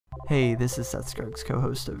Hey, this is Seth Scruggs,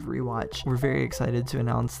 co-host of Rewatch. We're very excited to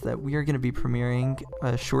announce that we are going to be premiering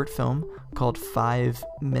a short film called 5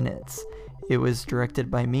 Minutes. It was directed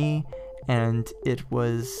by me, and it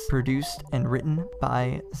was produced and written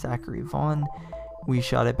by Zachary Vaughn. We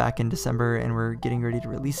shot it back in December, and we're getting ready to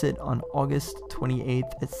release it on August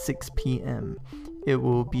 28th at 6 p.m. It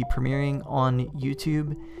will be premiering on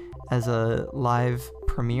YouTube as a live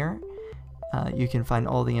premiere. You can find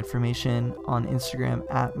all the information on Instagram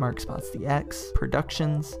at MarkSpotsTheX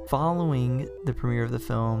Productions. Following the premiere of the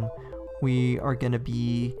film, we are going to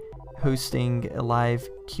be hosting a live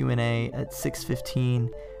Q&A at 6:15,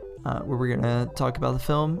 where we're going to talk about the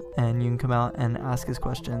film, and you can come out and ask us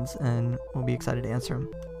questions, and we'll be excited to answer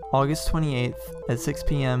them. August 28th at 6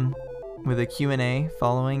 p.m. with a Q&A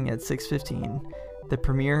following at 6:15. The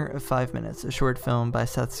premiere of 5 Minutes, a short film by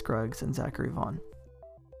Seth Scruggs and Zachary Vaughn.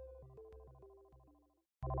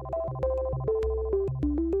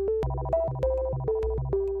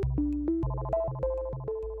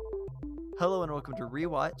 Hello and welcome to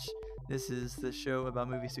Rewatch. This is the show about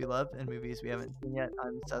movies we love and movies we haven't seen yet.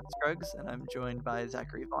 I'm Seth Scruggs, and I'm joined by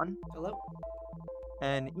Zachary Vaughn. Hello.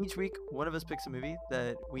 And each week, one of us picks a movie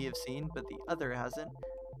that we have seen, but the other hasn't,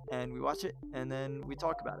 and we watch it, and then we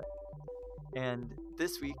talk about it. And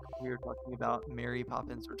this week, we are talking about Mary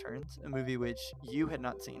Poppins Returns, a movie which you had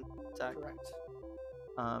not seen, Zach. Correct.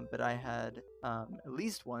 But I had at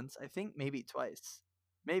least once, I think maybe twice,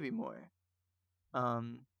 maybe more.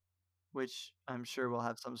 Which I'm sure will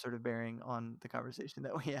have some sort of bearing on the conversation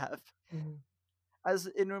that we have, as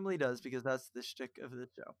it normally does, because that's the shtick of the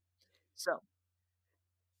show. So,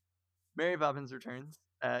 Mary Poppins Returns,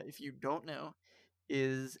 if you don't know,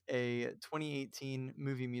 is a 2018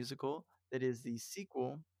 movie musical that is the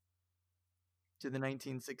sequel to the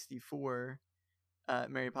 1964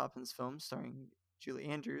 Mary Poppins film starring Julie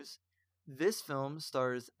Andrews. This film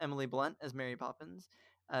stars Emily Blunt as Mary Poppins,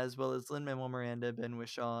 as well as Lin-Manuel Miranda, Ben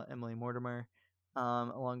Whishaw, Emily Mortimer,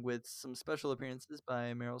 along with some special appearances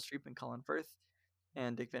by Meryl Streep and Colin Firth,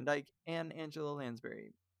 and Dick Van Dyke, and Angela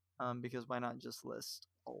Lansbury, because why not just list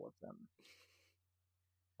all of them?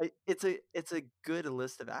 It's a good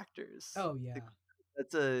list of actors. Oh yeah.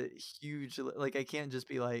 That's a huge, like, I can't just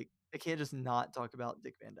not talk about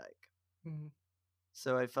Dick Van Dyke. Mm-hmm.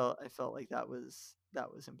 So I felt like that was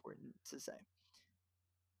important to say.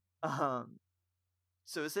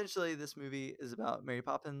 So essentially, this movie is about Mary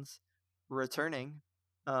Poppins returning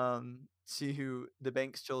to the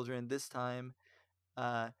Banks children. This time,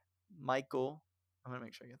 Michael, I'm gonna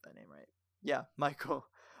make sure I get that name right. Yeah, Michael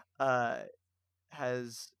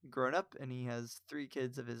has grown up, and he has 3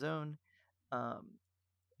 kids of his own,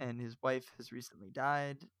 and his wife has recently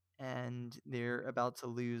died, and they're about to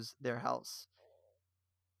lose their house.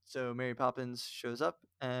 So Mary Poppins shows up,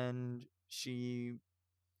 and she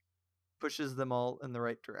pushes them all in the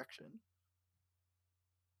right direction.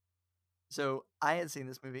 So I had seen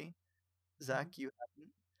this movie. Zach, you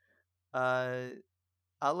hadn't.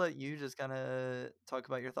 I'll let you just kind of talk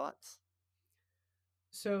about your thoughts.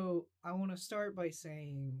 So I want to start by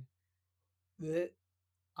saying that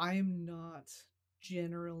I'm not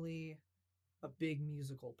generally a big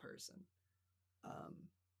musical person.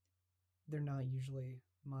 They're not usually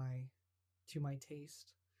to my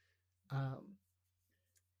taste.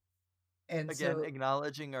 And again, so,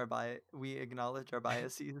 acknowledging we acknowledge our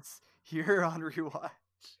biases here on Rewatch.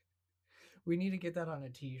 We need to get that on a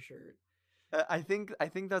t-shirt. I think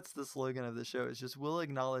that's the slogan of the show. Is just we'll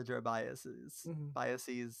acknowledge our biases. Mm-hmm.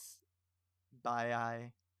 Biases.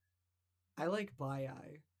 Bi-eye. I like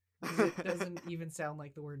bi-eye because it doesn't even sound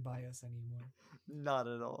like the word bias anymore. Not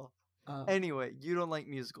at all. Anyway, you don't like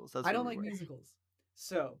musicals. I don't like musicals.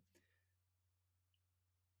 So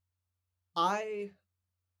I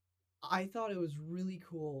thought it was really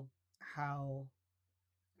cool how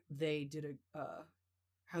they did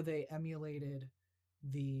how they emulated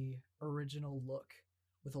the original look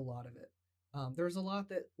with a lot of it. There was a lot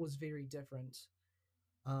that was very different,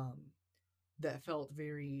 that felt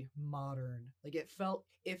very modern. Like it felt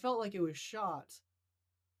like it was shot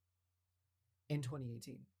in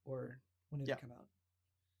 2018, or when did it come out?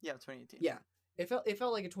 Yeah, 2018. Yeah, it felt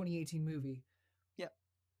like a 2018 movie. Yeah,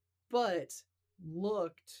 but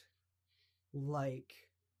looked like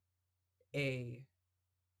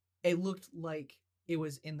it looked like it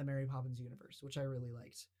was in the Mary Poppins universe, which I really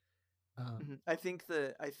liked. I think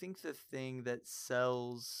the thing that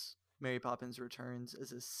sells Mary Poppins Returns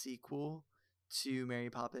as a sequel to Mary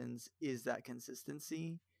Poppins is that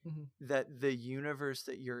consistency, that the universe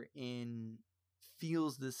that you're in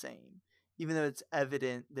feels the same, even though it's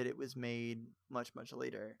evident that it was made much, much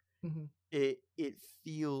later. Mhm. it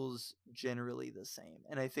feels generally the same,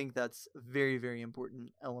 and I think that's a very, very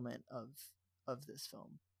important element of this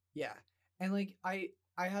film. Yeah. And like I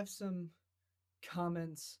have some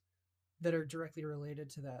comments that are directly related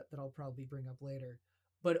to that I'll probably bring up later.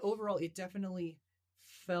 But overall it definitely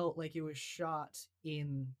felt like it was shot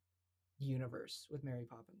in universe with Mary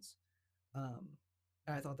Poppins. Um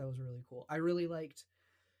and I thought that was really cool. I really liked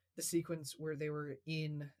the sequence where they were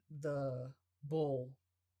in the bowl,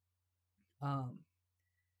 um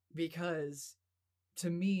because to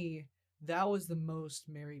me that was the most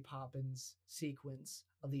Mary Poppins sequence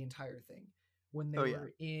of the entire thing, when Oh they yeah.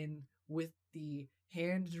 were in with the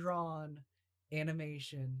hand drawn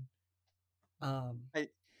animation. um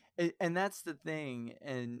And that's the thing,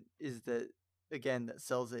 and is that, again, that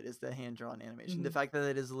sells it, is the hand drawn animation. The mhm, fact that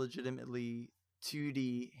it is legitimately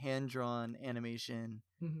 2D hand drawn animation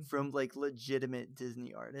mhm, from like legitimate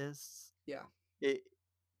Disney artists. yeah, It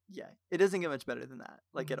Yeah, it doesn't get much better than that,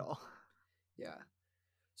 like, at mhm, all. yeah.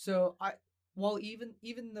 So I, while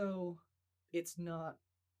even though it's not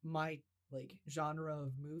my like genre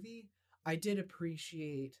of movie, I did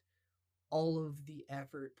appreciate all of the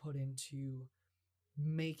effort put into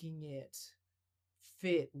making it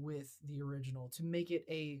fit with the original, to make it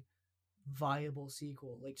a viable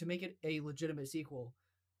sequel, like to make it a legitimate sequel.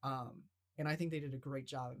 And I think they did a great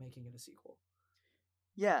job at making it a sequel.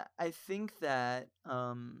 Yeah, I think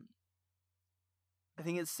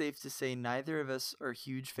it's safe to say neither of us are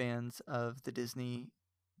huge fans of the Disney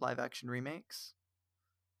live action remakes.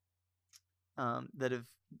 That have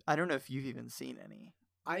I don't know if you've even seen any.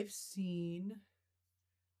 I've seen,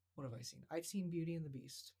 what have I seen? I've seen Beauty and the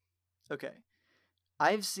Beast. Okay.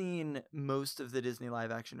 I've seen most of the Disney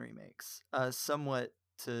live action remakes, somewhat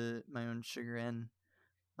to my own chagrin,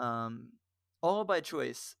 um, all by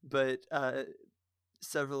choice, but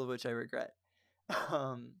several of which I regret.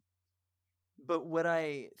 Um, but what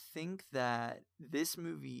I think that this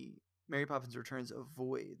movie, Mary Poppins Returns,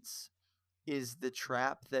 avoids is the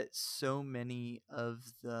trap that so many of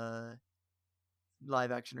the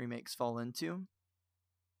live action remakes fall into,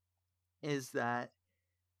 is that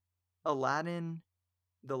Aladdin,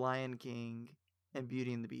 The Lion King, and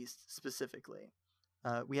Beauty and the Beast specifically.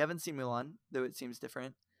 We haven't seen Mulan, though it seems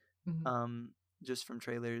different, Mm-hmm. um, just from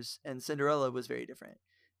trailers. And Cinderella was very different.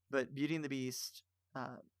 But Beauty and the Beast,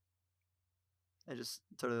 uh, I just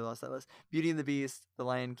totally lost that list. Beauty and the Beast, The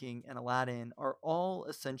Lion King, and Aladdin are all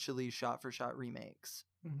essentially shot for shot remakes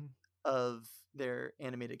Mm-hmm. of their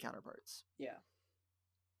animated counterparts. Yeah.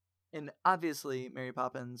 And obviously, Mary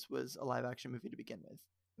Poppins was a live action movie to begin with.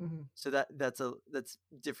 Mm-hmm. So that's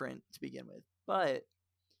different to begin with. But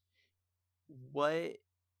what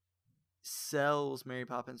sells Mary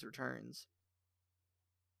Poppins Returns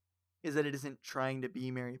is that it isn't trying to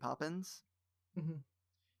be Mary Poppins. Mm-hmm.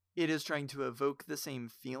 It is trying to evoke the same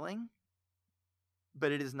feeling,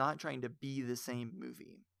 but it is not trying to be the same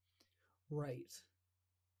movie. Right.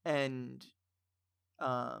 And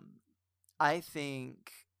I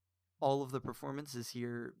think all of the performances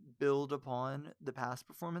here build upon the past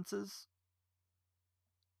performances.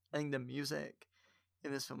 I think the music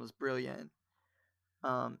in this film was brilliant.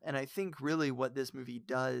 And I think really what this movie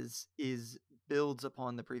does is builds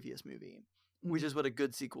upon the previous movie, which Mm-hmm. is what a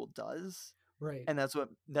good sequel does. Right. And that's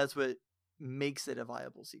what makes it a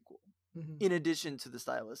viable sequel, Mm-hmm. in addition to the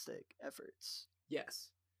stylistic efforts, Yes.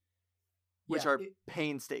 which Yeah. are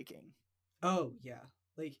painstaking. Oh yeah.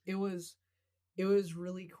 Like it was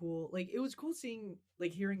really cool. Like it was cool seeing,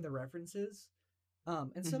 like, hearing the references.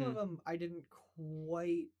 And some of Mm-hmm. them I didn't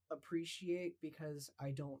quite appreciate because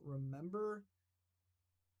I don't remember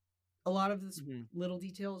a lot of the Mm-hmm. little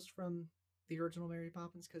details from the original Mary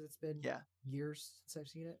Poppins, because it's been Yeah. years since I've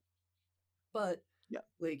seen it. But Yeah.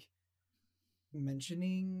 like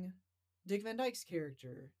mentioning Dick Van Dyke's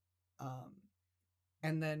character, um,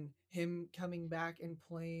 and then him coming back and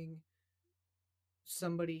playing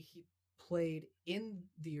somebody he played in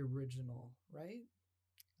the original, right?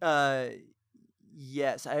 Uh,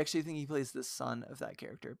 yes, I actually think he plays the son of that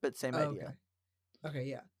character, but same Oh, idea. okay. Okay,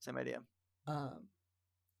 yeah. Same idea. Um,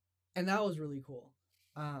 and that was really cool.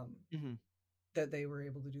 Mm-hmm. That they were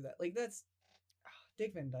able to do that. Like that's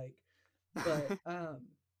Dick Van Dyke.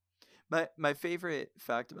 But My favorite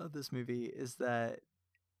fact about this movie is that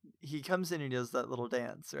he comes in and does that little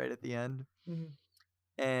dance right at the end, mhm,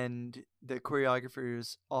 and the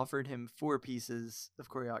choreographers offered him 4 pieces of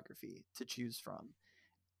choreography to choose from,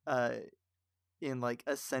 uh, in like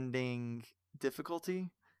ascending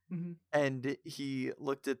difficulty, mhm, and he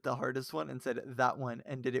looked at the hardest one and said that one,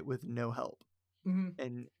 and did it with no help, mhm.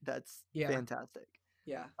 and that's Yeah. fantastic.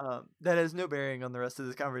 Yeah. That has no bearing on the rest of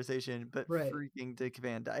this conversation, but Right. freaking Dick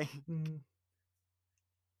Van Dyke. Mm.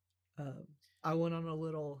 I went on a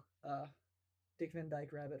little Dick Van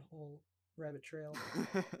Dyke rabbit trail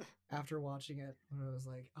after watching it, when I was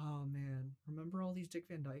like, oh man, remember all these Dick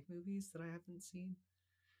Van Dyke movies that I haven't seen?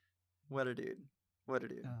 What a dude. What a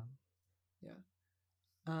dude. Yeah.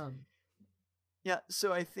 Um, Yeah,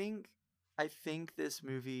 so I think this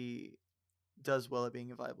movie does well at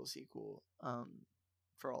being a viable sequel,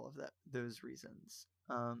 for all of those reasons.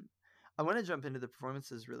 I want to jump into the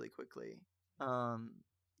performances really quickly,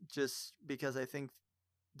 just because I think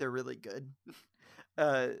they're really good.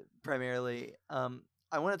 Primarily,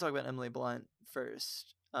 I want to talk about Emily Blunt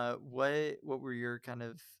first. What were your kind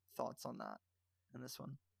of thoughts on that in this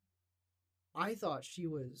one? I thought she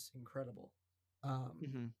was incredible.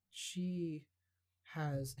 Mm-hmm. She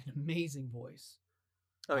has an amazing voice.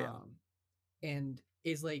 Oh yeah, And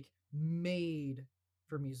is like made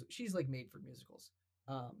for music. She's like made for musicals.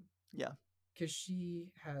 yeah, Because she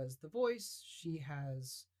has the voice, she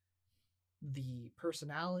has the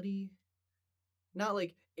personality, not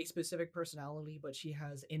like a specific personality, but she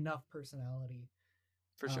has enough personality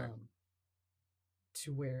for sure. um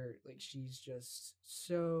to where like she's just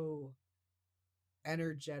so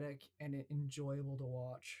energetic and enjoyable to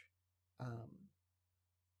watch. um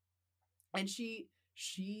and she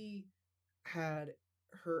had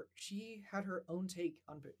had her own take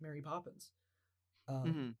on Mary Poppins, um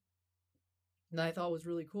Mm-hmm. and I thought was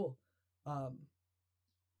really cool. um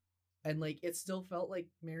and like it still felt like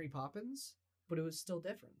Mary Poppins, but it was still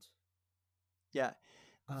different. Yeah,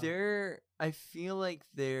 um I feel like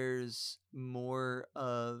there's more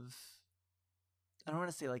of, I don't want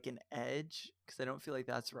to say like an edge, because I don't feel like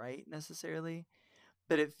that's right necessarily,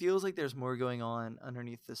 but it feels like there's more going on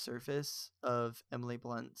underneath the surface of Emily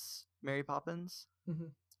Blunt's Mary Poppins. mhm,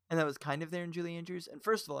 And that was kind of there in Julie Andrews. And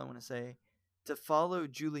first of all, I want to say, to follow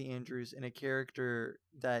Julie Andrews in a character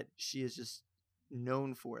that she is just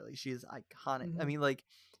known for, like she is iconic. I mhm. mean, like,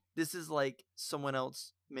 this is like someone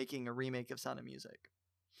else making a remake of Sound of Music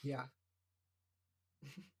Yeah.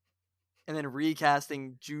 and then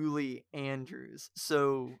recasting Julie Andrews.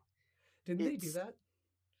 So Didn't they do it's that?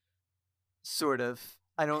 sort of,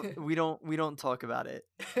 we don't talk about it.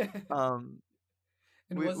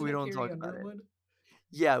 And wasn't We it don't Carrie talk about it. Underwood?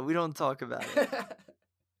 Yeah, we don't talk about it.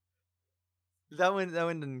 That one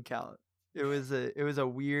didn't count. It was a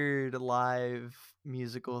weird live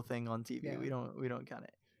musical thing on TV. Yeah. We don't count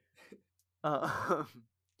it. Um,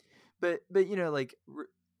 but you know, like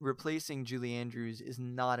replacing Julie Andrews is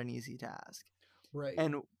not an easy task. Right.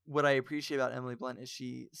 And what I appreciate about Emily Blunt is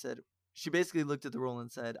she basically looked at the role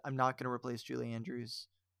and said, "I'm not going to replace Julie Andrews.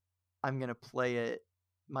 I'm going to play it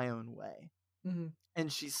my own way." Mhm.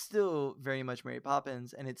 And she's still very much Mary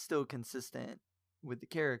Poppins, and it's still consistent with the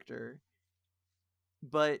character.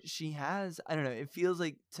 But she has, I don't know, it feels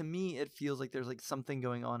like, to me it feels like there's like something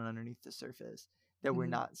going on underneath the surface that we're Mhm.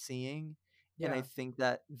 not seeing, and I Yeah. think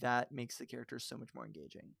that makes the character so much more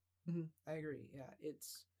engaging. Mhm. I agree. Yeah.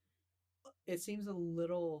 It seems a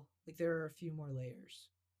little like there are a few more layers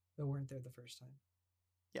that weren't there the first time.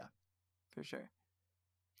 Yeah, for sure.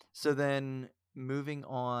 So then moving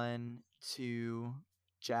on to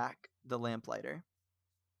Jack the Lamplighter.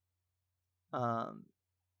 um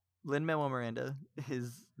Lin-Manuel Miranda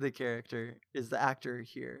is the actor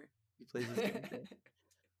here. He plays his character.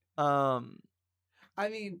 um I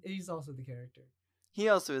mean, he's also the character. he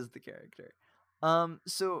also is the character.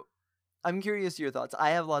 So I'm curious your thoughts.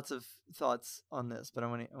 I have lots of thoughts on this, but I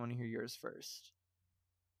want to hear yours first.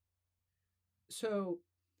 So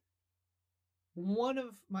one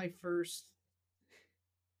of my first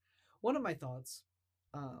one of my thoughts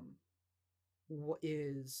um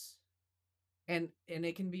is, and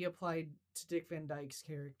it can be applied to Dick Van Dyke's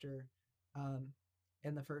character um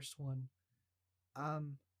in the first one.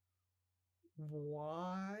 um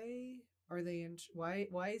why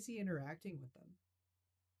why is he interacting with them?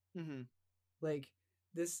 Mm-hmm. Like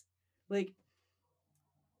this, like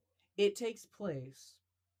it takes place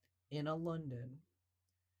in a London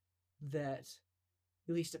that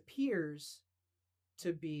at least appears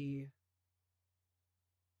to be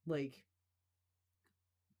like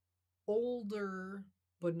older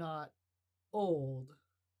but not old,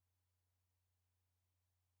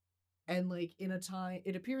 and like in a time,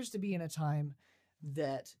 it appears to be in a time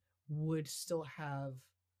that would still have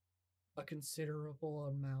a considerable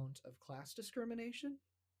amount of class discrimination,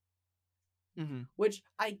 Mm-hmm. which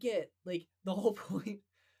I get. Like the whole point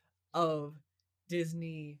of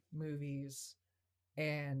Disney movies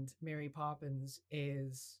and Mary Poppins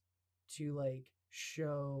is to like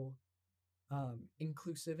show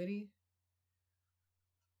inclusivity.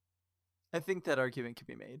 I think that argument can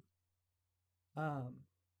be made.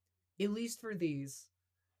 At least for these.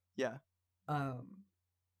 Yeah.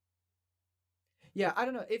 Yeah, I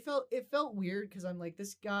don't know. It felt weird because I'm like,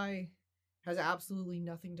 this guy has absolutely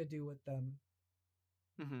nothing to do with them.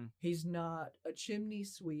 Mm-hmm. He's not a chimney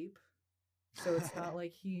sweep, so it's not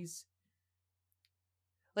like he's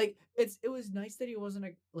like it was nice that he wasn't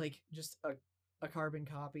just a carbon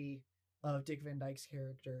copy of Dick Van Dyke's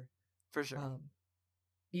character. For sure.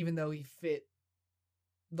 Even though he fit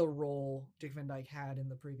the role Dick Van Dyke had in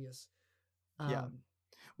the previous. Yeah.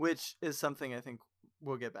 Which is something I think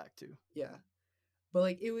we'll get back to. Yeah. But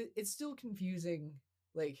like it's still confusing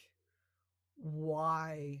like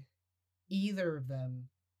why either of them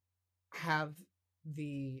have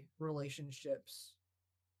the relationships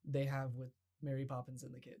they have with Mary Poppins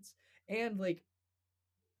and the kids. And like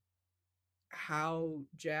how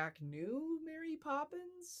Jack knew Mary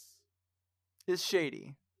Poppins is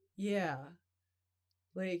shady. Yeah.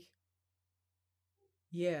 Like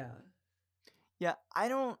yeah. Yeah, I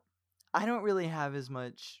don't really have as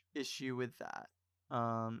much issue with that.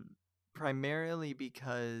 Primarily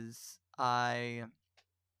because I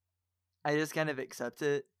just kind of accept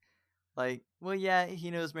it. Like, well, yeah,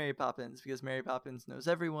 he knows Mary Poppins because Mary Poppins knows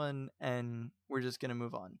everyone, and we're just gonna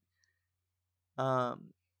move on.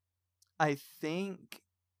 I think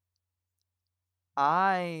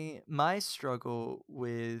my struggle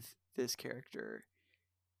with this character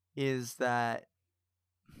is that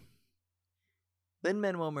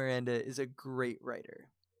Lin-Manuel Miranda is a great writer.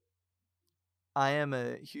 I am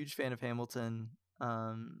a huge fan of Hamilton.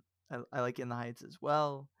 I like In the Heights as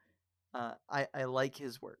well. I like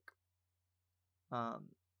his work.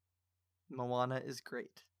 Moana is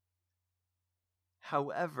great.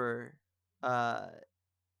 However,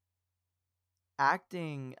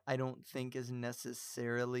 acting I don't think is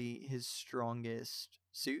necessarily his strongest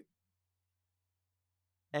suit.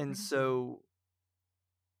 And so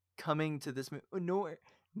coming to this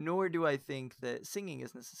nor do I think that singing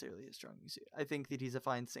is necessarily his strongest suit. I think that he's a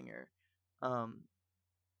fine singer.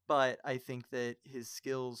 But I think that his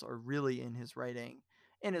skills are really in his writing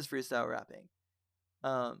and his freestyle rapping.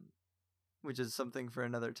 Which is something for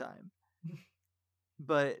another time.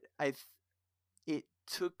 But it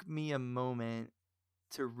took me a moment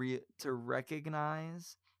to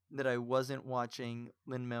recognize that I wasn't watching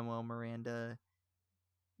Lin-Manuel Miranda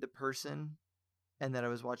the person and that I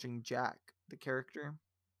was watching Jack the character.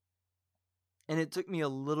 And it took me a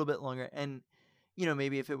little bit longer, and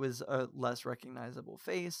maybe if it was a less recognizable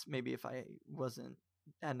face, maybe if I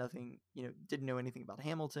had nothing, didn't know anything about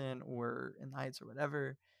Hamilton or In the Heights or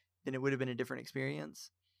whatever, then it would have been a different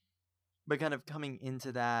experience. But kind of coming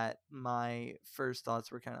into that, my first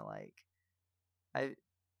thoughts were kind of like,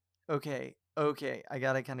 okay, I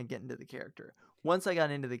gotta kind of get into the character. Once I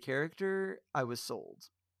got into the character, I was sold,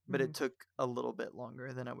 but it took a little bit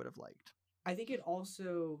longer than I would have liked. I think it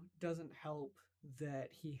also doesn't help that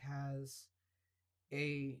he has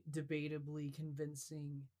a debatably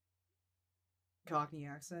convincing Cockney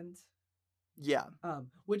accent. Yeah.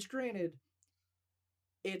 Which granted,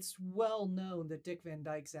 it's well known that Dick Van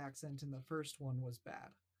Dyke's accent in the first one was bad.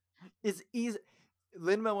 It's easy.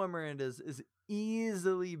 Lin-Manuel Miranda's is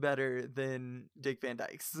easily better than Dick Van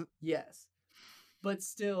Dyke's. Yes. But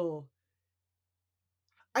still,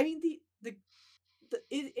 I mean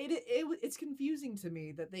it's confusing to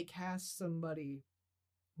me that they cast somebody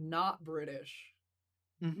not British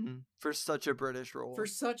for such a British role.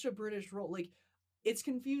 Like, it's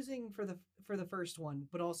confusing for the first one,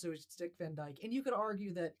 but also it's Dick Van Dyke, and you could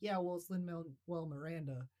argue that it's Lin-Manuel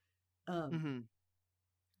Miranda.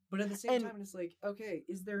 But at the same time, it's like, okay,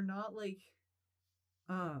 is there not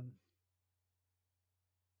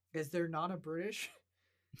a British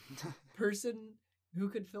person who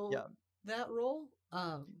could fill that role?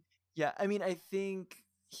 Yeah, I mean, I think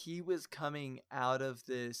he was coming out of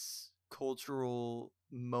this cultural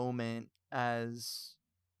moment as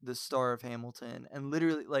the star of Hamilton, and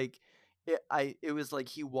literally, like, it was like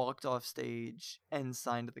he walked off stage and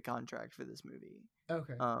signed the contract for this movie.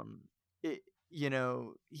 Okay.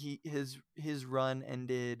 His run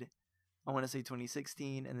ended, I want to say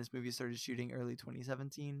 2016, and this movie started shooting early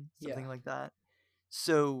 2017, something like that.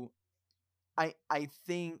 So I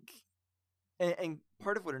think, and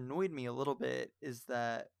part of what annoyed me a little bit is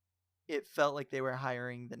that it felt like they were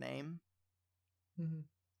hiring the name.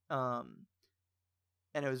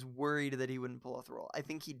 And I was worried that he wouldn't pull off the role. I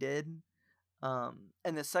think he did. And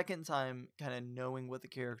the second time, kind of knowing what the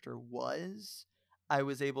character was, I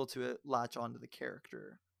was able to latch onto the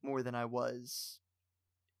character more than I was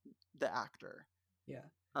the actor. Yeah.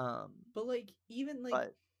 But like, even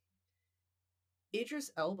like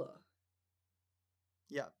Idris Elba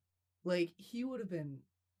Yeah. Like, he would have been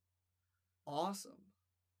awesome.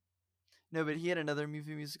 No, but he had another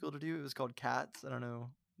movie musical to do. It was called Cats. I don't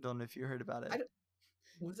know if you heard about it.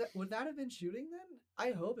 Would that have been shooting then?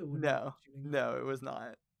 I hope it would have No, been shooting. no, it was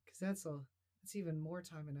not. Because that's even more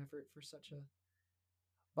time and effort for such a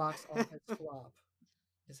box office flop,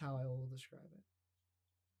 is how I will describe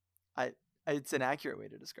it. It's an accurate way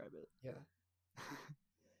to describe it. Yeah.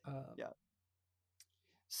 Yeah.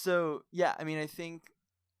 So yeah, I mean, I think,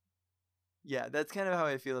 yeah, that's kind of how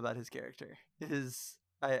I feel about his character.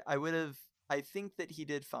 I think that he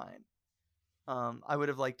did fine. I would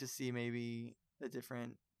have liked to see maybe a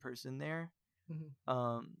different person there.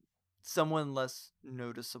 Mm-hmm. Someone less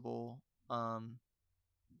noticeable.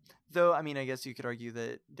 Though, I mean, I guess you could argue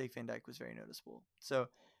that Dick Van Dyke was very noticeable. So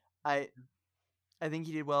I think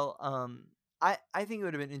he did well. I think it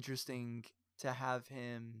would have been interesting to have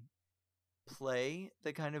him play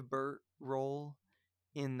the kind of Bert role,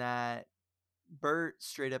 in that Bert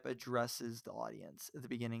straight up addresses the audience at the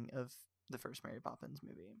beginning of the first Mary Poppins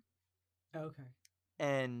movie. Okay.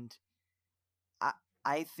 And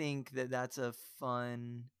I think that that's a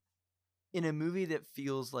fun, in a movie that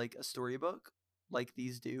feels like a storybook, like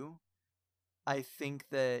these do. I think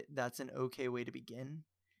that that's an okay way to begin.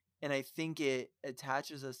 And I think it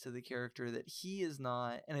attaches us to the character that he is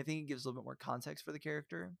not, and I think it gives a little bit more context for the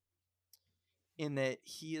character, in that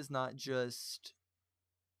he is not just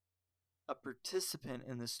a participant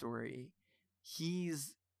in the story.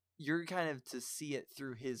 You're kind of to see it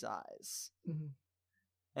through his eyes. Mm-hmm.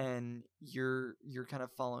 And you're kind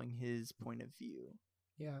of following his point of view.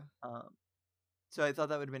 Yeah. So I thought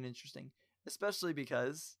that would have been interesting, especially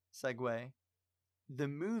because, segue, the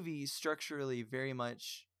movie structurally very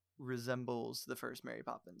much resembles the first Mary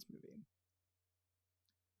Poppins movie.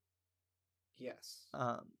 Yes.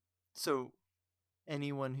 So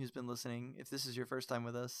anyone who's been listening, if this is your first time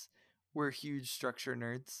with us, we're huge structure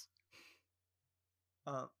nerds.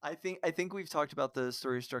 I think we've talked about the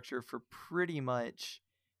story structure for pretty much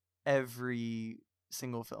every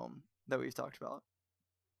single film that we've talked about.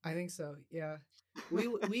 I think so. Yeah. We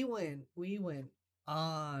went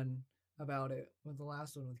on about it with the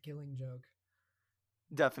last one with Killing Joke.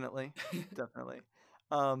 Definitely.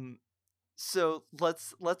 So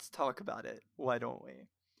let's talk about it. Why don't we?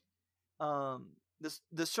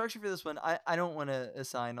 The structure for this one, I don't want to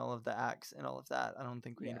assign all of the acts and all of that. I don't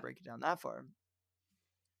think we need to break it down that far.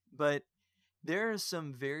 But there are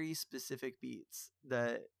some very specific beats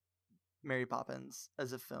that Mary Poppins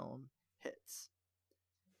as a film hits.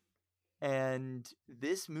 And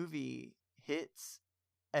this movie hits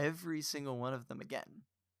every single one of them again.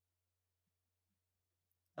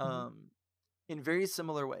 In very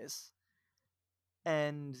similar ways.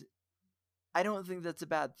 And I don't think that's a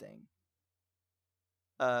bad thing.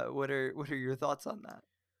 What are your thoughts on that?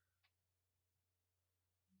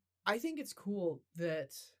 I think it's cool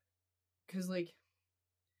that,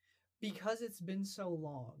 because it's been so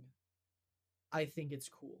long, I think it's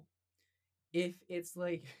cool. If it's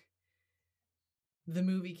like the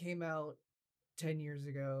movie came out 10 years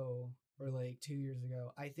ago or like 2 years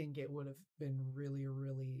ago, I think it would have been really,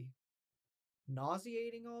 really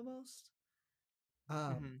nauseating almost.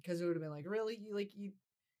 Because it would have been like, really?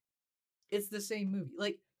 It's the same movie.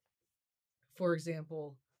 Like, for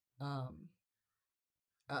example, a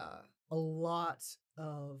lot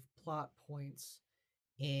of plot points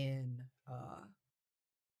in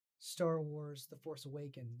Star Wars The Force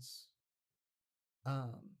Awakens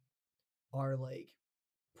are like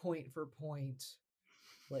point for point,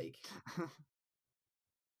 like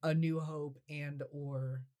A New Hope and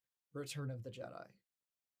or Return of the Jedi.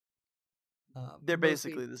 They're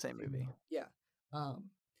basically the same movie. Yeah.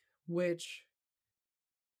 Which,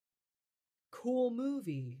 cool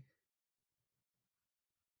movie,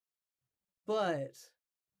 but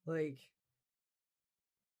like,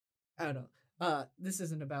 I don't know. This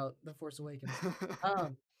isn't about The Force Awakens.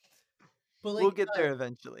 But like, we'll get there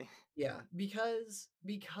eventually. Yeah, because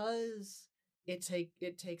it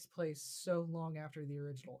takes place so long after the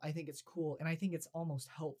original. I think it's cool, and I think it's almost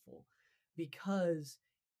helpful because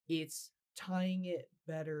it's tying it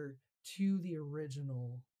better to the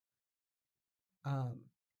original. And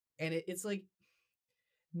it's like,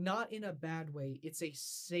 not in a bad way. It's a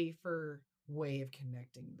safer way of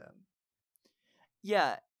connecting them.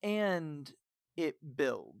 Yeah, and it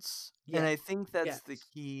builds. Yeah. And I think that's the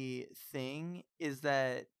key thing, is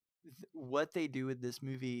that what they do with this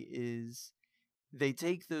movie is they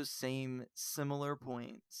take those same similar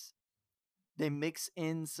points, they mix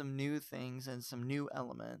in some new things and some new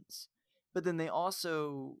elements, but then they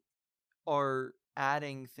also are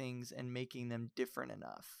adding things and making them different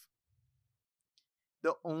enough.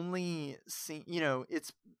 the only scene,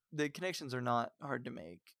 it's the connections are not hard to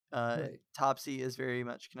make. Right. Topsy is very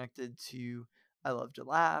much connected to I Love to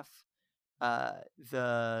Laugh.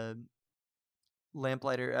 The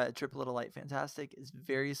Lamplighter, Trip a Little Light Fantastic is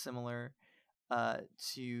very similar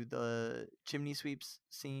to the chimney sweeps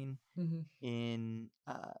scene Mm-hmm. in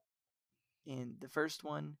the first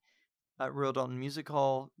one. Royal Dalton Music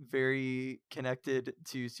Hall, very connected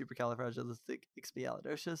to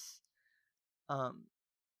Supercalifragilisticexpialidocious.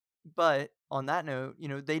 But on that note,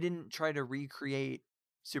 they didn't try to recreate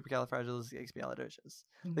Supercalifragilisticexpialidocious.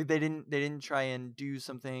 Mm-hmm. Like they didn't try and do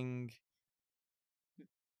something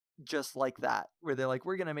just like that, where they're like,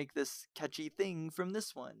 we're gonna make this catchy thing from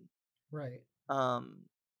this one. Right.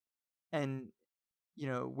 And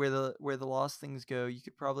where the lost things go, you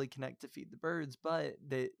could probably connect to Feed the Birds, but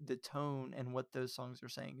the tone and what those songs are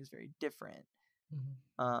saying is very different.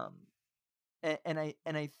 Mm-hmm. And I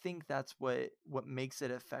think that's what makes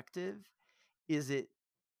it effective is it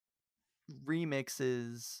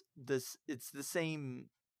remixes this. It's the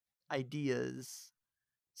same ideas,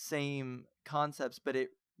 same concepts, but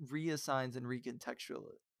it reassigns and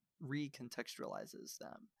recontextualizes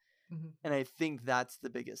them. Mm-hmm. And I think that's the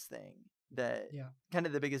biggest thing, that Yeah. kind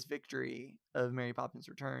of the biggest victory of Mary Poppins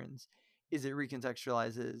Returns is it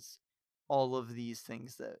recontextualizes all of these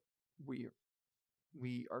things that we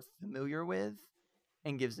are familiar with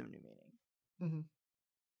and gives them new meaning. Mm-hmm.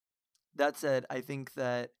 That said, I think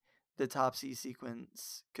that the Topsy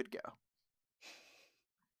sequence could go.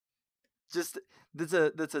 Just that's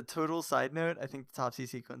a total side note. I think the Topsy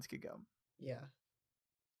sequence could go. Yeah.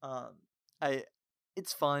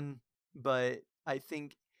 It's fun, but I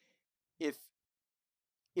think if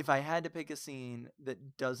I had to pick a scene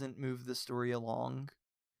that doesn't move the story along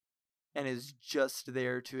and is just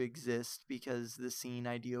there to exist because the scene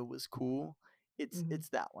idea was cool, it's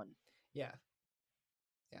that one. Yeah.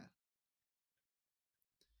 Yeah.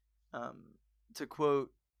 To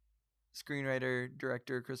quote screenwriter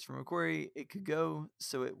director Christopher McQuarrie, it could go,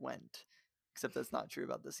 so it went. Except that's not true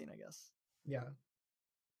about this scene, I guess. Yeah.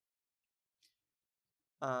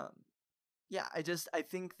 Yeah, I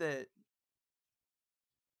think that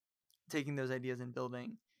taking those ideas and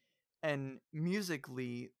building, and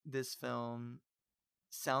musically, this film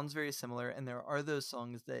sounds very similar, and there are those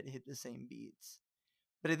songs that hit the same beats.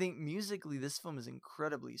 But I think musically, this film is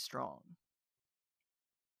incredibly strong.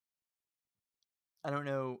 I don't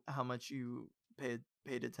know how much you paid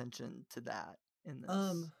attention to that in this.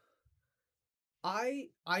 I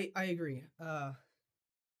agree.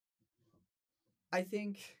 I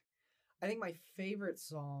think my favorite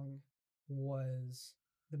song was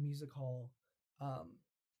the music hall.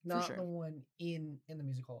 Not sure. the one in the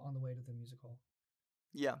music hall, on the way to the music hall.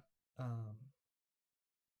 Yeah. And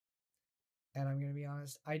I'm gonna be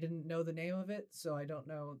honest, I didn't know the name of it, so I don't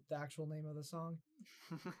know the actual name of the song.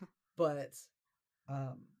 But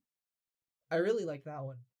I really like that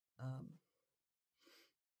one.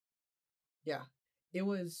 Yeah. It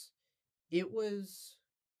was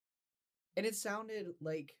and it sounded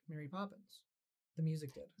like Mary Poppins. The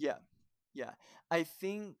music did. Yeah. Yeah. I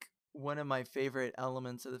think one of my favorite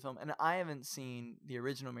elements of the film, and I haven't seen the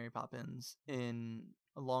original Mary Poppins in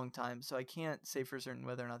a long time, so I can't say for certain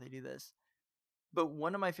whether or not they do this. But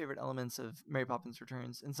one of my favorite elements of Mary Poppins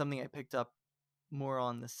Returns, and something I picked up more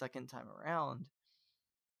on the second time around,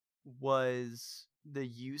 was the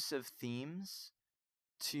use of themes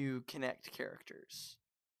to connect characters.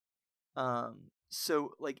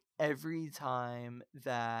 So like every time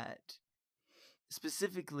that,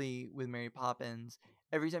 specifically with Mary Poppins,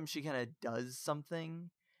 every time she kind of does something,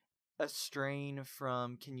 a strain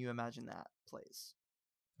from Can You Imagine That plays.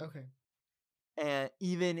 Okay. And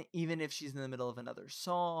even if she's in the middle of another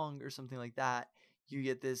song or something like that, you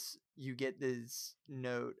get this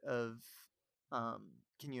note of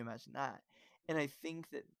Can You Imagine That? And I think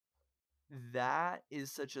that is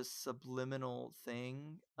such a subliminal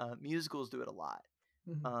thing. Musicals do it a lot.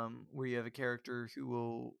 Where you have a character who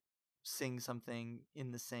will sing something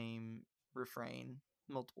in the same refrain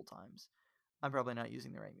multiple times. I'm probably not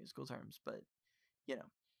using the right musical terms, but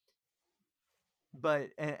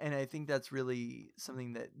and I think that's really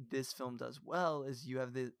something that this film does well, is you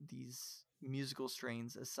have these musical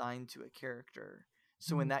strains assigned to a character.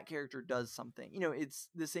 So when that character does something, it's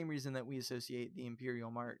the same reason that we associate the Imperial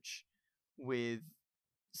March with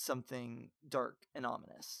something dark and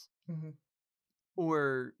ominous.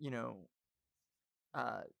 Or,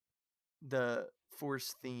 the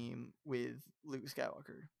Force theme with Luke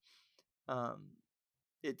Skywalker.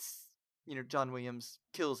 It's, John Williams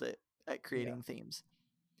kills it at creating themes.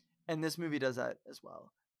 And this movie does that as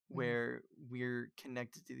well, where we're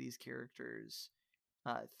connected to these characters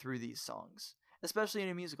through these songs, especially in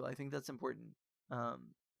a musical. I think that's important,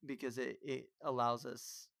 because it allows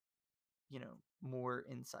us, more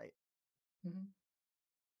insight. Mm-hmm.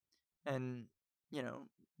 And,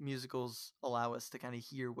 musicals allow us to kind of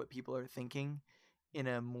hear what people are thinking in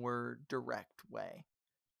a more direct way,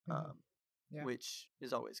 Mm-hmm. Yeah. which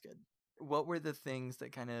is always good. What were the things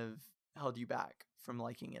that kind of held you back from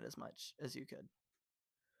liking it as much as you could?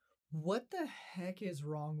 What the heck is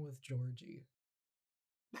wrong with Georgie?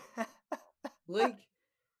 Like,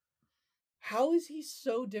 how is he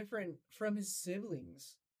so different from his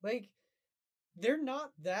siblings? Like, they're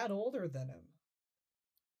not that older than him.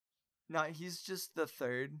 No, he's just the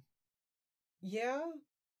third. Yeah,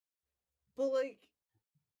 but like,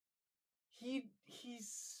 he's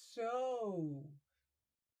so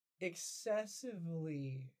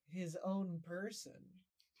excessively his own person.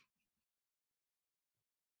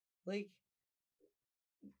 Like,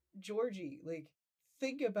 Georgie, like,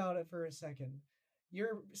 think about it for a second.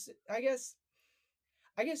 You're, I guess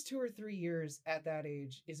 2 or 3 years at that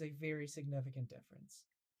age is a very significant difference.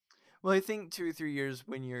 Well, I think 2 or 3 years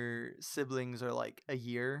when your siblings are like a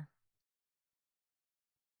year,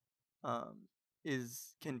 um,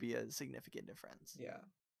 can be a significant difference. Yeah.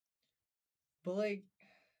 But like,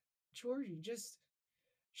 Georgie, just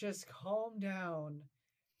calm down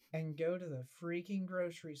and go to the freaking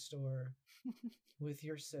grocery store with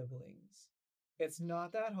your siblings. It's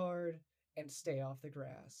not that hard, and stay off the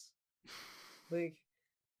grass. Like,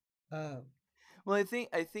 um, Well, I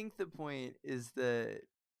think the point is that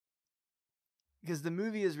because the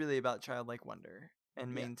movie is really about childlike wonder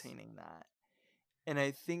and yes. maintaining that. And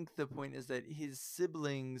I think the point is that his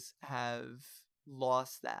siblings have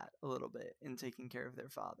lost that a little bit in taking care of their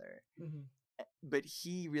father. Mm-hmm. But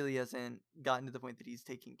he really hasn't gotten to the point that he's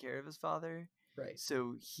taking care of his father. Right.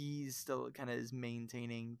 So he's still kind of is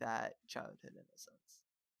maintaining that childhood innocence.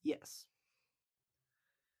 Yes.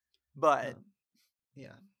 But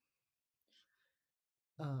Yeah.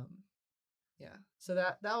 Um, yeah. So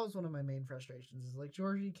that was one of my main frustrations. Is like,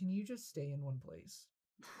 Georgie, can you just stay in one place?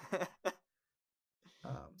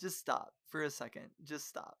 just stop for a second. Just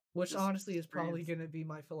stop. Which Just honestly is probably breathe. going to be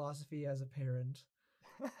my philosophy as a parent.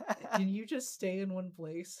 Can you just stay in one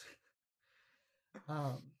place?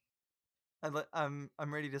 Um, I'm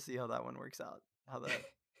ready to see how that one works out. How that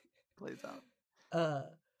plays out. uh,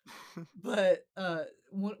 but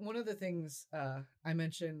one of the things I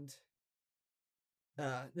mentioned,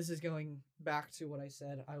 this is going back to what I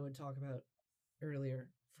said I would talk about earlier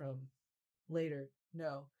from later.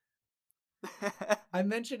 No, I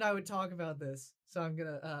mentioned I would talk about this, so I'm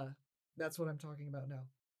gonna. That's what I'm talking about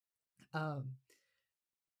now.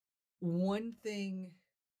 One thing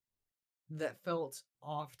that felt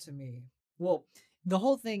off to me. Well, the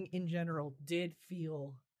whole thing in general did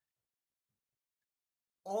feel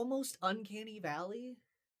almost uncanny valley,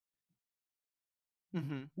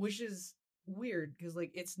 Mm-hmm. which is weird because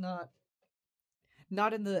like it's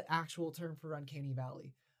not in the actual term for uncanny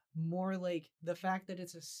valley, more like the fact that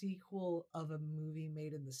it's a sequel of a movie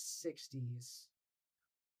made in the 60s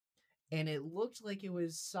and it looked like it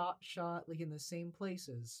was shot like in the same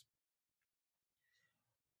places,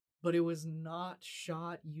 but it was not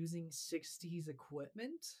shot using 60s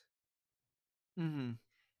equipment, Mm-hmm.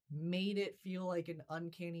 made it feel like an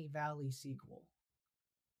uncanny valley sequel.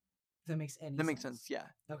 If that makes any That sense. makes sense. Yeah.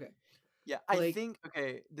 Okay. Yeah. Like,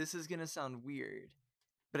 Okay, this is gonna sound weird,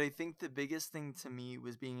 but I think the biggest thing to me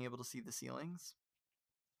was being able to see the ceilings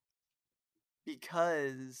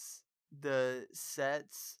because the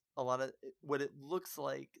sets, a lot of what it looks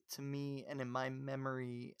like to me and in my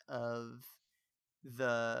memory of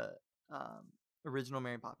the um, original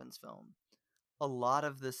Mary Poppins film, a lot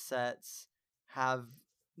of the sets have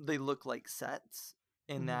they look like sets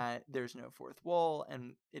in mhm, that there's no fourth wall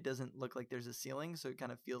and it doesn't look like there's a ceiling, so it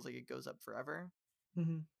kind of feels like it goes up forever.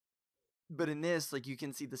 mhm, But in this, like you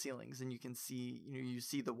can see the ceilings and you can see, you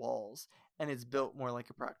see the walls, and it's yeah, built more like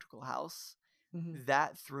a practical house. mhm,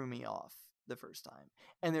 That threw me off the first time.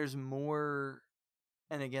 And there's more,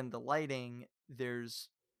 and again, the lighting, there's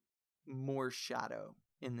more shadow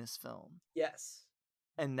in this film. yes,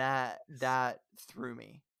 And that threw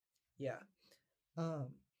me. yeah.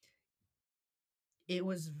 Um, it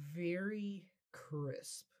was very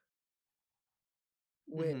crisp,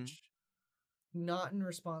 Mhm. which not in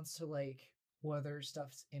response to like whether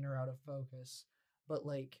stuff's in or out of focus, but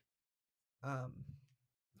like, um,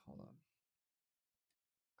 hold on,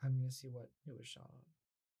 I'm gonna see what it was shot on.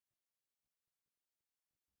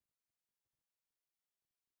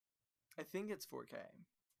 I think it's 4K.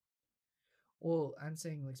 Well, I'm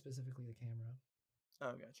saying like specifically the camera.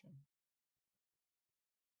 Oh, gotcha.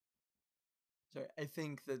 Sorry, I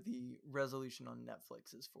think that the resolution on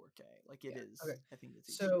Netflix is 4K. Like it Yeah. is. Okay. I think it's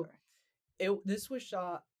So HDR. this was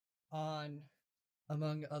shot on,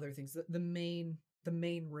 among other things, the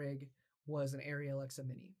main rig was an Arri Alexa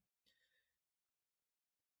Mini,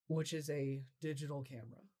 which is a digital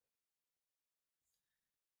camera.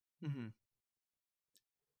 Mm-hmm.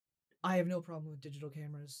 I have no problem with digital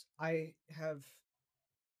cameras. I have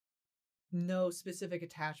no specific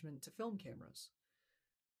attachment to film cameras.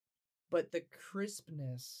 But the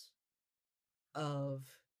crispness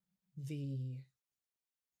of the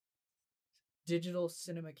digital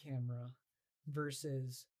cinema camera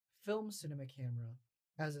versus film cinema camera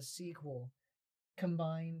as a sequel,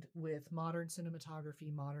 combined with modern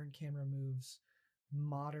cinematography, modern camera moves,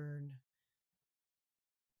 modern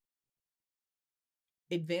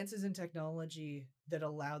advances in technology that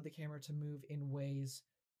allowed the camera to move in ways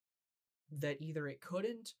that either it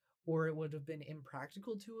couldn't or it would have been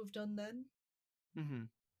impractical to have done then, Mm-hmm.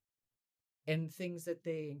 and things that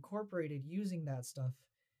they incorporated using that stuff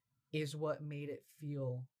is what made it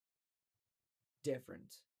feel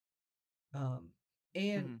different.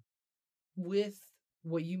 And Mm-hmm. with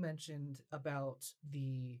what you mentioned about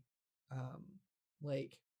the um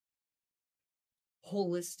like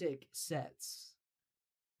holistic sets,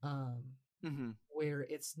 um Mm-hmm. where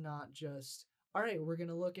it's not just, all right, we're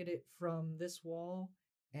gonna look at it from this wall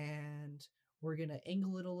and we're gonna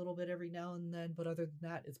angle it a little bit every now and then, but other than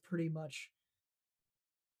that, it's pretty much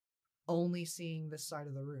only seeing this side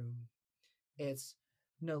of the room. It's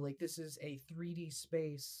no, like, this is a 3D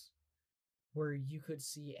space where you could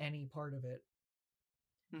see any part of it.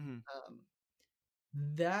 Mm-hmm. Um,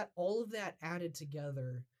 that all of that added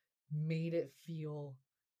together made it feel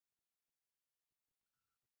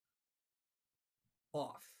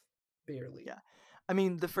off, barely. Yeah. I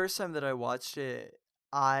mean, the first time that I watched it,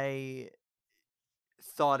 I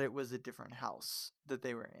thought it was a different house that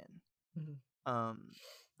they were in. Mhm. Um,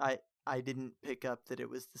 I I didn't pick up that it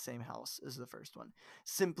was the same house as the first one,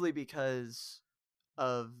 simply because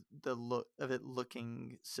of the look of it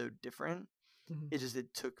looking so different. Mhm.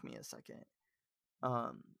 It took me a second.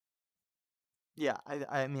 Um, yeah,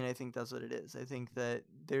 I mean I think that's what it is. I think that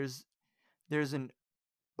there's an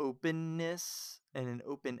openness and an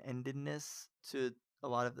open-endedness to a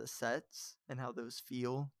lot of the sets and how those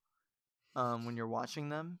feel when you're watching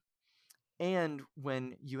them. And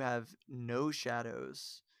when you have no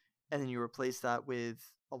shadows and then you replace that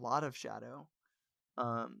with a lot of shadow,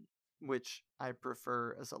 um, which I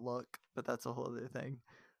prefer as a look, but that's a whole other thing.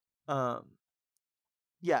 Um,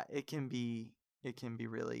 yeah, it can be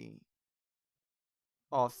really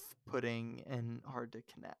off-putting and hard to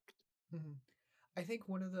connect. Mhm. I think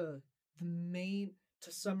one of the main,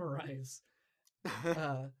 to summarize,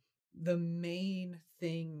 uh the main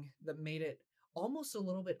thing that made it almost a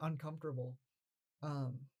little bit uncomfortable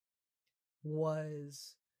um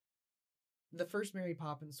was the first Mary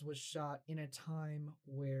Poppins was shot in a time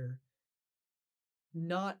where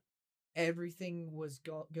not everything was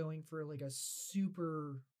going for like a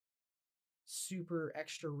super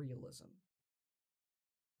extra realism.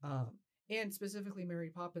 Um, and specifically, Mary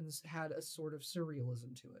Poppins had a sort of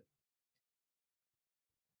surrealism to it.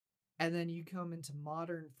 And then you come into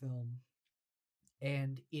modern film,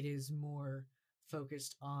 and it is more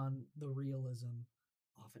focused on the realism,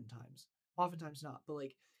 oftentimes. Oftentimes not, but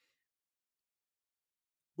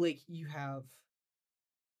like you have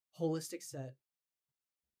holistic set,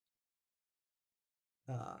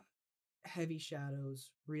 uh, heavy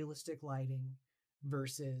shadows, realistic lighting,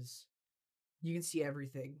 versus you can see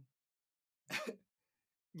everything.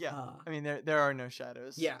 Yeah, uh, I mean there are no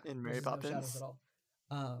shadows yeah, in Mary versus no shadows at Poppins. all.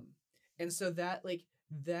 Um, and so that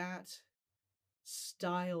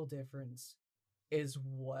style difference is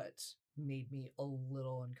what made me a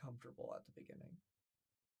little uncomfortable at the beginning.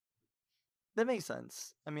 That makes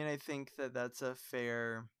sense. I mean, I think that that's a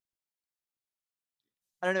fair,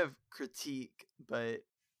 I don't know if critique, but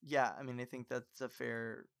yeah, I mean, I think that's a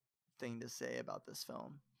fair thing to say about this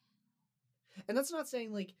film. And that's not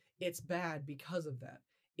saying like it's bad because of that.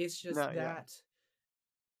 It's No, just yeah. that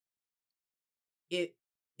it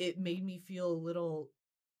it made me feel a little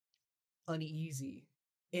uneasy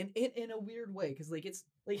in a weird way, because like it's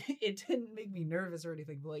like it didn't make me nervous or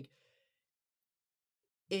anything, but like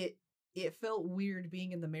it it felt weird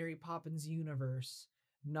being in the Mary Poppins universe,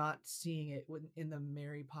 not seeing it in the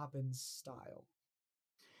Mary Poppins style.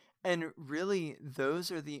 And really,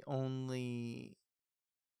 those are the only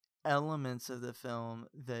elements of the film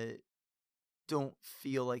that don't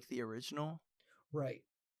feel like the original. Right.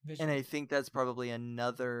 And I Visually. think that's probably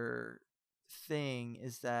another thing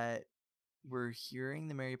is that we're hearing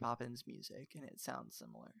the Mary Poppins music and it sounds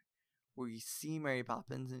similar. We see Mary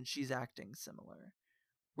Poppins and she's acting similar.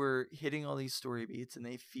 We're hitting all these story beats and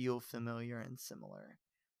they feel familiar and similar.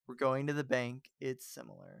 We're going to the bank, it's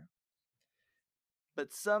similar.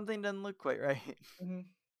 But something doesn't look quite right. Mm-hmm.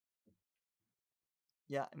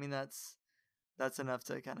 Yeah, I mean that's enough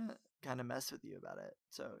to kind of mess with you about it.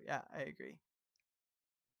 So yeah, I agree.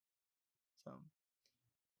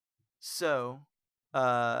 So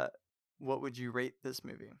what would you rate this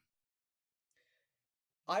movie?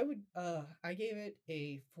 I gave it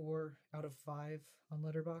a 4 out of 5 on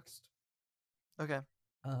Letterboxd. Okay.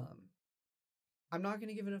 I'm not going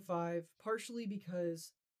to give it a 5, partially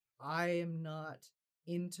because I am not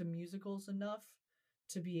into musicals enough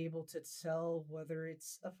to be able to tell whether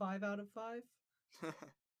it's a 5 out of 5.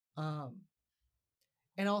 Um,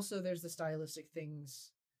 and also there's the stylistic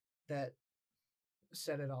things that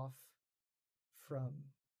set it off from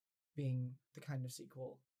being the kind of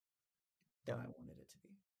sequel that I wanted it to be.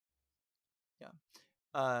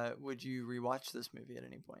 Yeah. Would you rewatch this movie at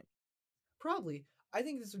any point? Probably. I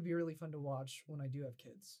think this would be really fun to watch when I do have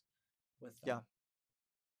kids with them. Yeah.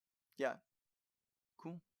 Yeah.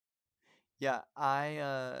 Cool. Yeah,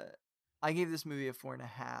 I gave this movie a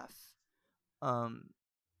 4.5.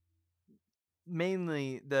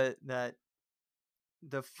 Mainly that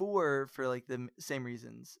the 4 for like the same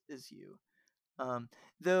reasons as you.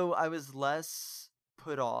 Though I was less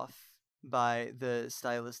put off by the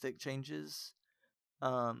stylistic changes.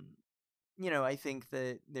 I think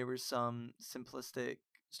that there were some simplistic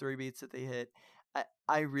story beats that they hit.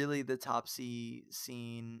 I really the Topsy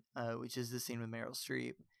scene, which is the scene with Meryl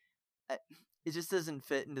Streep. It just doesn't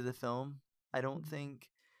fit into the film. I don't think.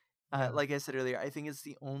 Like I said earlier, I think it's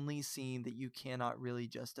the only scene that you cannot really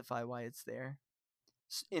justify why it's there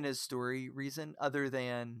in a story reason, other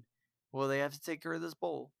than, well, they have to take care of this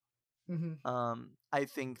bowl. Mm-hmm. I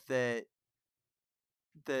think that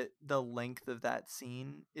the length of that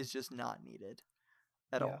scene is just not needed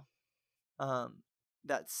at all.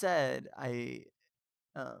 That said, I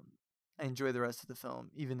enjoy the rest of the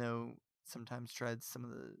film, even though sometimes treads some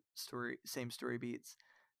of the same story beats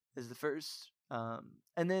as the first.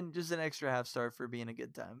 And then just an extra half star for being a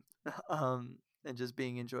good time, and just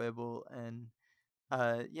being enjoyable, and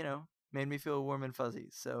made me feel warm and fuzzy.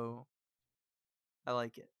 So I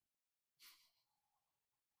like it.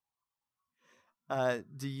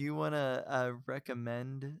 Do you want to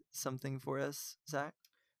recommend something for us, Zach?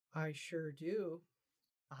 I sure do.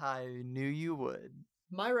 I knew you would.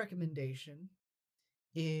 My recommendation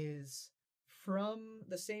is from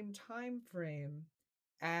the same time frame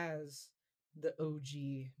as the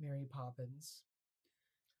OG Mary Poppins.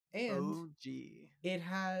 And OG. it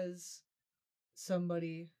has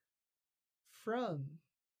somebody from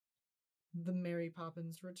the Mary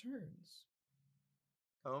Poppins Returns.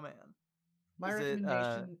 Oh man. My is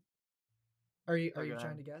recommendation. Are you go trying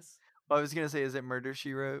ahead. to guess? Well, I was gonna say, is it Murder,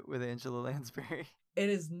 She Wrote with Angela Lansbury? It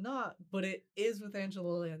is not, but it is with Angela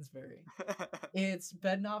Lansbury. It's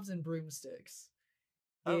Bedknobs and Broomsticks.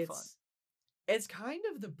 Oh, fun. It's kind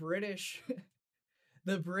of the British,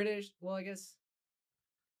 well, I guess,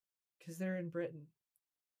 because they're in Britain,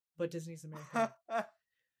 but Disney's American.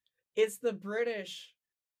 It's the British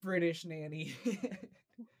nanny,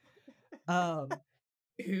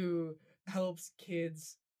 who helps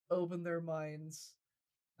kids open their minds,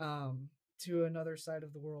 to another side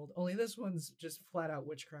of the world. Only this one's just flat out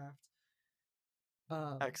witchcraft.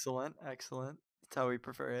 Excellent. That's how we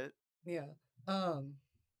prefer it. Yeah.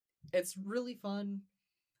 It's really fun.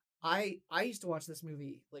 I used to watch this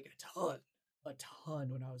movie like a ton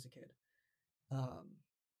when I was a kid.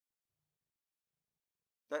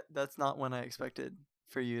 That's not one I expected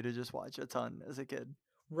for you to just watch a ton as a kid.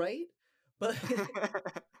 Right? But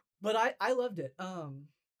but I loved it.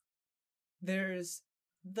 There's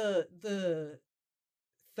the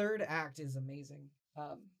third act is amazing.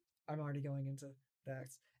 I'm already going into the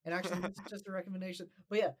acts. And actually this is just a recommendation.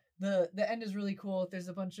 But yeah, the end is really cool. There's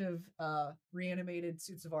a bunch of reanimated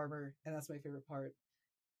suits of armor, and that's my favorite part.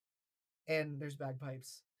 And there's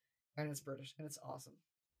bagpipes, and it's British, and it's awesome.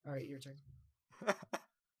 All right, your turn.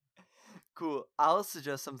 Cool. I'll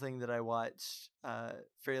suggest something that I watched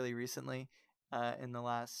fairly recently, in the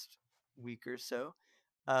last week or so.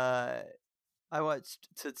 I watched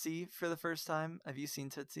Tootsie for the first time. Have you seen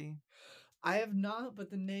Tootsie? I have not, but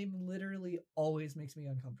the name literally always makes me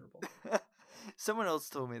uncomfortable. Someone else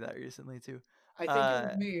told me that recently too. I think it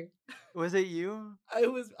was me. Was it you?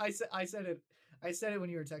 I said it. I said it when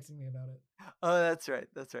you were texting me about it. Oh, that's right.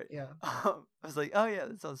 Yeah. I was like, oh yeah,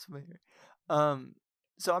 that sounds familiar.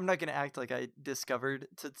 So I'm not gonna act like I discovered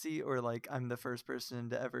Tootsie or like I'm the first person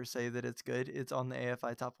to ever say that it's good. It's on the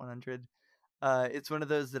AFI Top 100. It's one of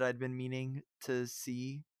those that I'd been meaning to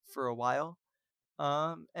see for a while.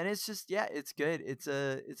 And it's just, yeah, it's good. It's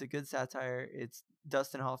a good satire. It's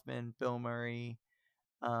Dustin Hoffman, Bill Murray.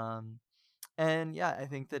 Um, and yeah, I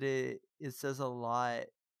think that it says a lot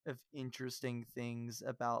of interesting things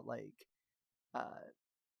about like uh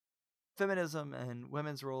feminism and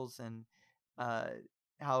women's roles and uh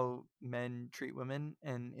how men treat women,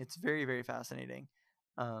 and it's very, very fascinating.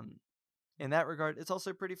 Um, in that regard, it's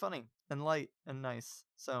also pretty funny and light and nice.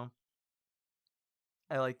 So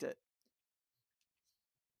I liked it.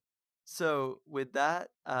 So with that,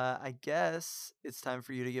 I guess it's time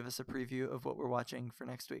for you to give us a preview of what we're watching for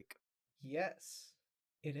next week. Yes,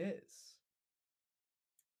 it is.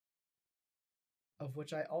 Of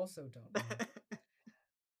which I also don't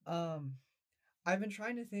know. I've been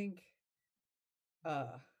trying to think.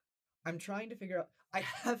 I'm trying to figure out. I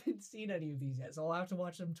haven't seen any of these yet, so I'll have to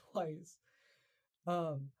watch them twice.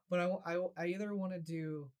 But I either want to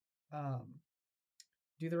do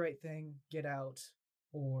the right thing, Get Out,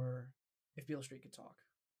 or If Beale Street Could Talk.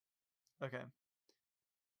 Okay,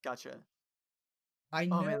 gotcha. I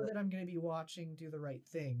Oh know man, that I'm gonna be watching Do the Right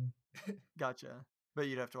Thing. gotcha. But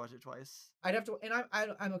you'd have to watch it twice. I'd have to, and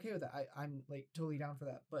I'm okay with that. I'm like totally down for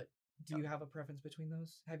that. But do you have a preference between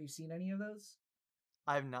those? Have you seen any of those?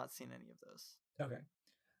 I've not seen any of those. Okay,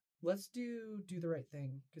 let's do the right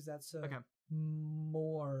thing because that's Okay.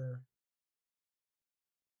 more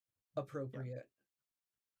appropriate.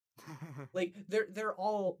 Yeah. Like they're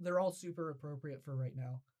all super appropriate for right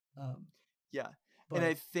now. Yeah. But, and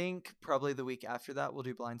I think probably the week after that we'll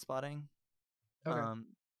do Blind Spotting. okay.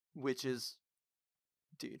 Which is,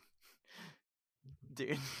 dude.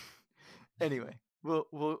 Anyway,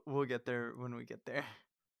 we'll get there when we get there.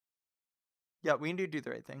 Yeah, we can do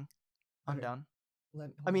the right thing. I'm Okay. down.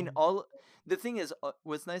 Hold I mean, on. the thing is,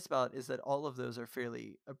 what's nice about it is that all of those are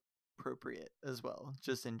fairly appropriate as well,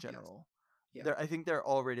 just in general. Yeah. I think they're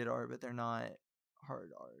all rated R, but they're not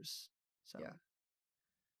hard Rs. So Yeah.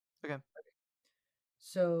 Okay.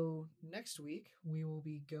 So next week we will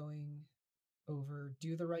be going over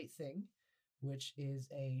Do the Right Thing, which is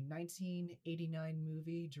a 1989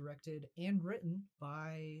 movie directed and written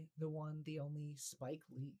by the one, the only Spike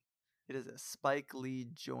Lee. It is a Spike Lee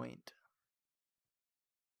joint.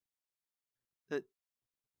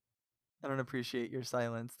 I don't appreciate your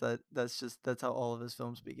silence. That's how all of his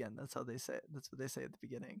films begin. That's how they say it. That's what they say at the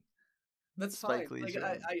beginning. That's Spike fine. Lee Like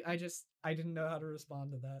joint. I didn't know how to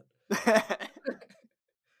respond to that.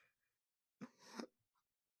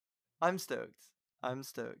 I'm stoked.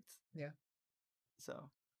 Yeah. So,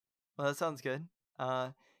 well, that sounds good.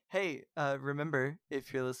 Hey, remember,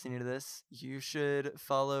 if you're listening to this, you should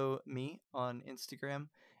follow me on Instagram,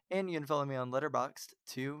 and you can follow me on Letterboxd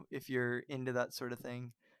too if you're into that sort of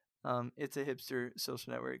thing. It's a hipster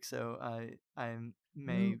social network, so I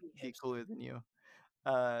may Movie be hipster. cooler than you.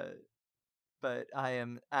 But I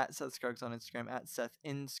am at Seth Scruggs on Instagram, at Seth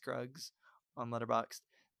in Scruggs on Letterboxd.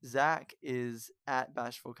 Zach is at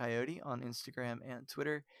Bashful Coyote on Instagram and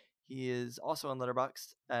Twitter. He is also on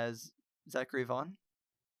Letterboxd as Zachary Vaughn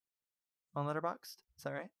on Letterboxd. Is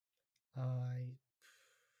that right?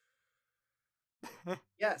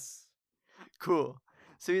 Yes. Cool.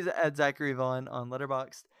 So he's at Zachary Vaughn on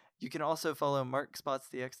Letterboxd. You can also follow Mark Spots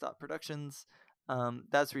the X Productions.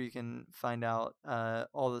 That's where you can find out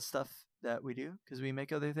all the stuff that we do, because we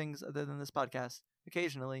make other things other than this podcast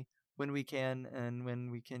occasionally when we can, and when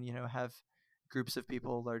we can, have groups of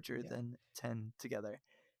people larger than 10 together.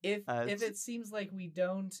 If it seems like we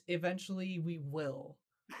don't, eventually we will.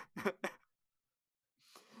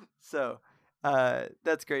 So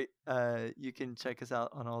that's great. You can check us out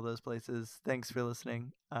on all those places. Thanks for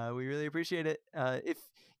listening. We really appreciate it.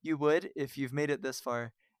 If you've made it this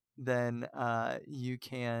far, then you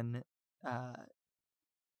can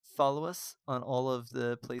follow us on all of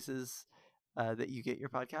the places that you get your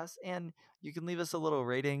podcasts, and you can leave us a little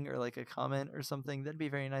rating or like a comment or something. That'd be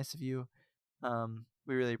very nice of you.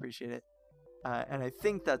 We really appreciate it. And I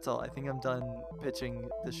think that's all. I think I'm done pitching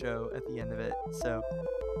the show at the end of it. So,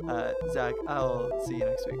 Zach, I'll see you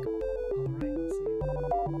next week. All right, I'll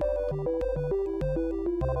see you.